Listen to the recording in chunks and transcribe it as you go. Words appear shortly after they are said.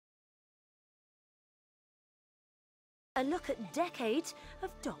A look at Decades of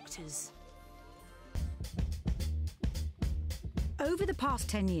Doctors. Over the past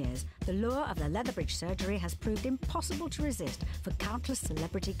 10 years, the lure of the Lethbridge surgery has proved impossible to resist for countless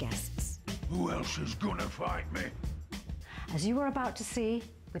celebrity guests. Who else is gonna fight me? As you were about to see,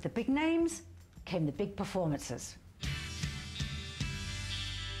 with the big names came the big performances.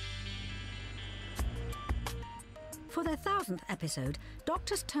 For their 1000th episode,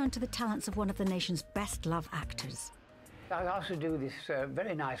 doctors turned to the talents of one of the nation's best-loved actors. I was asked to do this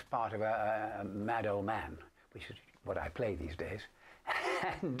very nice part of a mad old man, which is what I play these days.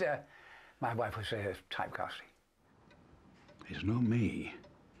 And my wife was typecasting. It's not me.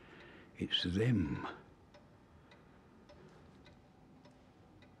 It's them.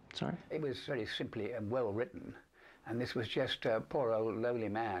 Sorry? It was very simply well written, and this was just a poor old lowly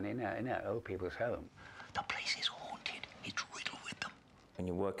man in a old people's home. The place is haunted. It's riddled with them. When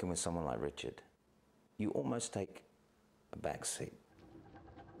you're working with someone like Richard, you almost take a back seat,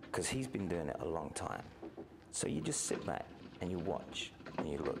 because he's been doing it a long time. So you just sit back and you watch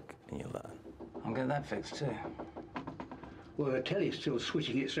and you look and you learn. I'll get that fixed too. Well, the telly's still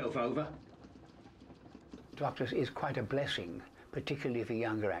switching itself over. Doctors is quite a blessing, particularly for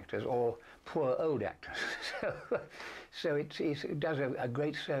younger actors or poor old actors. So it does a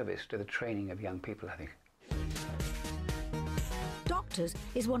great service to the training of young people, I think. Doctors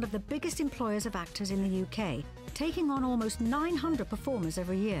is one of the biggest employers of actors in the UK, taking on almost 900 performers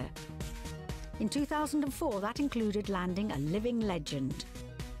every year. In 2004, that included landing a living legend.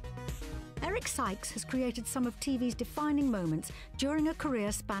 Eric Sykes has created some of TV's defining moments during a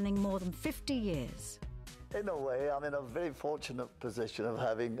career spanning more than 50 years. In a way, I'm in a very fortunate position of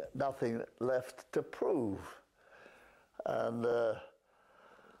having nothing left to prove. And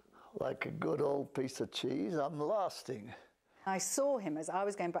like a good old piece of cheese, I'm lasting. I saw him as I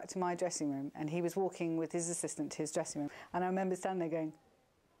was going back to my dressing room, and he was walking with his assistant to his dressing room. And I remember standing there going...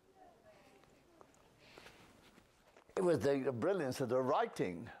 It was the brilliance of the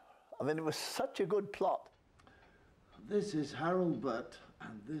writing. I mean, it was such a good plot. This is Harold Butt,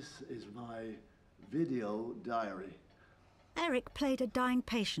 and this is my video diary. Eric played a dying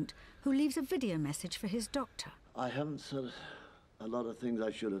patient who leaves a video message for his doctor. I haven't said a lot of things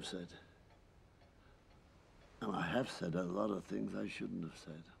I should have said. And I have said a lot of things I shouldn't have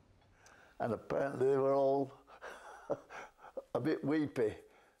said. And apparently they were all a bit weepy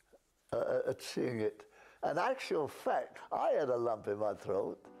at seeing it. In actual fact, I had a lump in my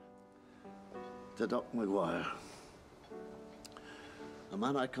throat. To Doc Maguire, a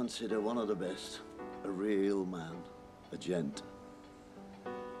man I consider one of the best, a real man, a gent,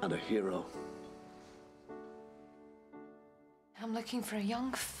 and a hero. I'm looking for a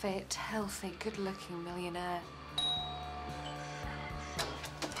young, fit, healthy, good-looking millionaire.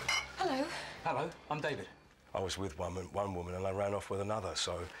 Hello. Hello, I'm David. I was with one woman and I ran off with another,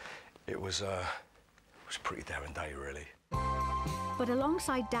 so it was a pretty daring day, really. But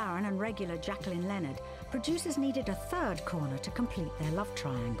alongside Darren and regular Jacqueline Leonard, producers needed a third corner to complete their love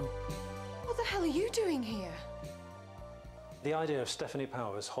triangle. What the hell are you doing here? The idea of Stephanie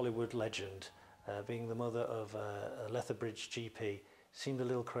Powers, Hollywood legend, being the mother of a Lethbridge GP, seemed a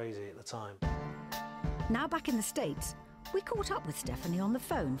little crazy at the time. Now back in the States, we caught up with Stephanie on the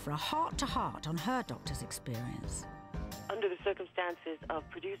phone for a heart-to-heart on her doctor's experience. Under the circumstances of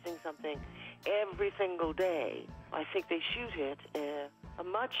producing something every single day, I think they shoot it a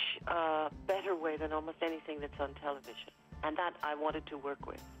much better way than almost anything that's on television. And that I wanted to work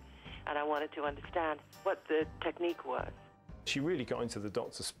with. And I wanted to understand what the technique was. She really got into the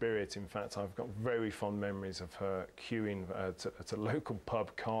doctor spirit. In fact, I've got very fond memories of her queuing at a local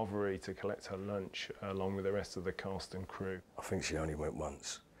pub, Carvery, to collect her lunch along with the rest of the cast and crew. I think she only went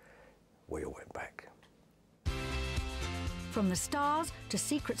once. We all went back. From the stars to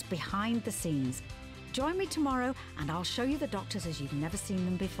secrets behind the scenes. Join me tomorrow and I'll show you the doctors as you've never seen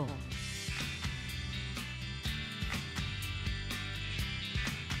them before.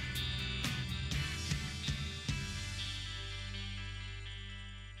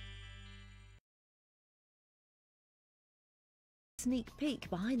 Sneak peek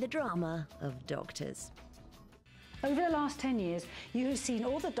behind the drama of Doctors. Over the last 10 years, you have seen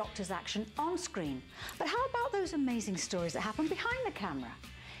all the Doctor's action on screen. But how about those amazing stories that happen behind the camera?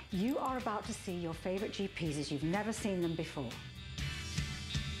 You are about to see your favourite GPs as you've never seen them before.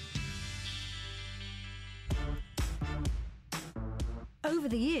 Over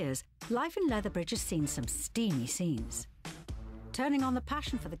the years, life in Lethbridge has seen some steamy scenes. Turning on the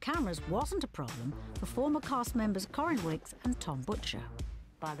passion for the cameras wasn't a problem for former cast members Corin Wiggs and Tom Butcher.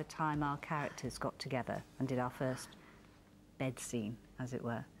 By the time our characters got together and did our first bed scene, as it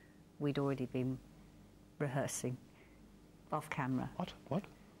were, we'd already been rehearsing off camera. What?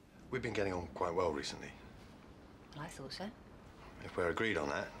 We've been getting on quite well recently. I thought so. If we're agreed on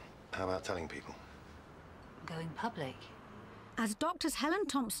that, how about telling people? Going public. As doctors Helen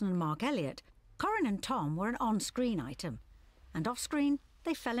Thompson and Mark Elliott, Corin and Tom were an on-screen item. And off-screen,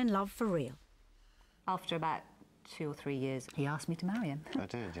 they fell in love for real. After about 2 or 3 years, he asked me to marry him. I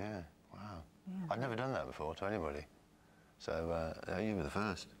did, yeah. Wow. Yeah. I'd never done that before to anybody. So, you were the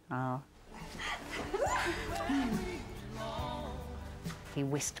first. Oh. He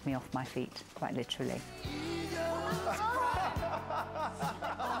whisked me off my feet, quite literally.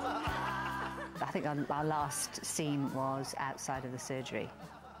 I think our last scene was outside of the surgery,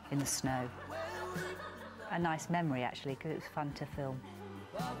 in the snow. A nice memory, actually, because it was fun to film.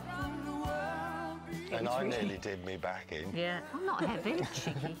 And I nearly did me back in. Yeah. I'm not heavy,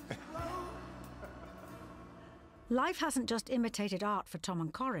 cheeky. Life hasn't just imitated art for Tom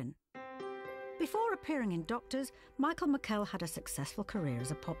and Corin. Before appearing in Doctors, Michael McKell had a successful career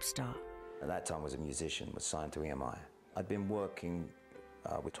as a pop star. At that time, I was a musician, was signed to EMI. I'd been working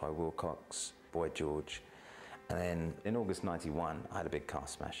with Troy Wilcox, Boy George, and then in August '91, I had a big car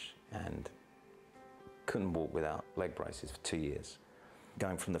smash and couldn't walk without leg braces for 2 years.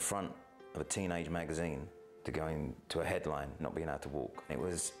 Going from the front of a teenage magazine to going to a headline, not being able to walk. It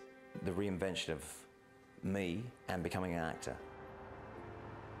was the reinvention of me and becoming an actor.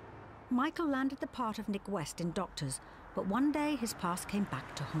 Michael landed the part of Nick West in Doctors, but one day his past came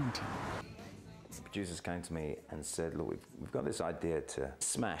back to haunt him. The producers came to me and said, look, we've got this idea to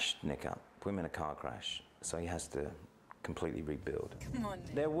smash Nick up, put him in a car crash, so he has to completely rebuild. Come on,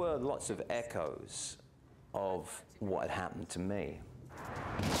 Nick. There were lots of echoes of what had happened to me.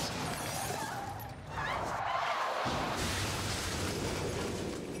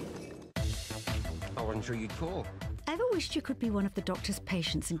 I wasn't sure you'd call. Ever wished you could be one of the doctor's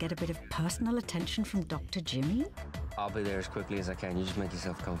patients and get a bit of personal attention from Dr. Jimmy? I'll be there as quickly as I can. You just make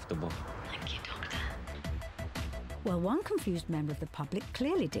yourself comfortable. Thank you, Doctor. Well, one confused member of the public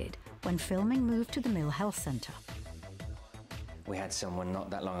clearly did when filming moved to the Mill Health Centre. We had someone not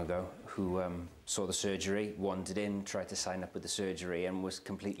that long ago who saw the surgery, wandered in, tried to sign up with the surgery and was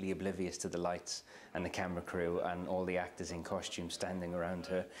completely oblivious to the lights and the camera crew and all the actors in costume standing around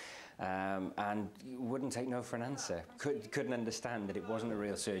her. And wouldn't take no for an answer. Couldn't understand that it wasn't a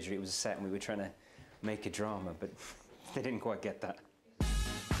real surgery, it was a set and we were trying to make a drama, but they didn't quite get that.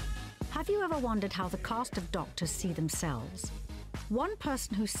 Have you ever wondered how the cast of Doctors see themselves? One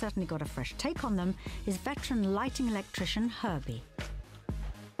person who's certainly got a fresh take on them is veteran lighting electrician Herbie.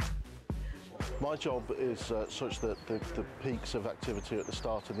 My job is such that the peaks of activity at the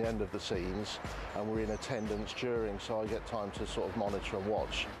start and the end of the scenes, and we're in attendance during, so I get time to sort of monitor and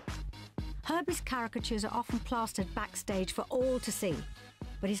watch. Herbie's caricatures are often plastered backstage for all to see,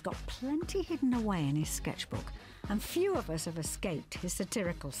 but he's got plenty hidden away in his sketchbook, and few of us have escaped his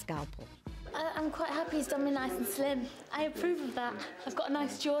satirical scalpel. I'm quite happy he's done me nice and slim. I approve of that. I've got a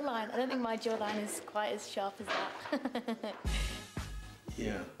nice jawline. I don't think my jawline is quite as sharp as that.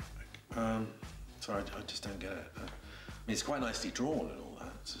 Yeah. Sorry, I just don't get it. I mean, it's quite nicely drawn and all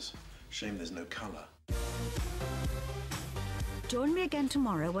that. It's just a shame there's no colour. Join me again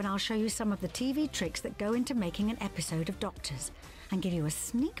tomorrow when I'll show you some of the TV tricks that go into making an episode of Doctors and give you a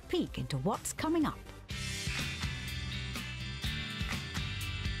sneak peek into what's coming up.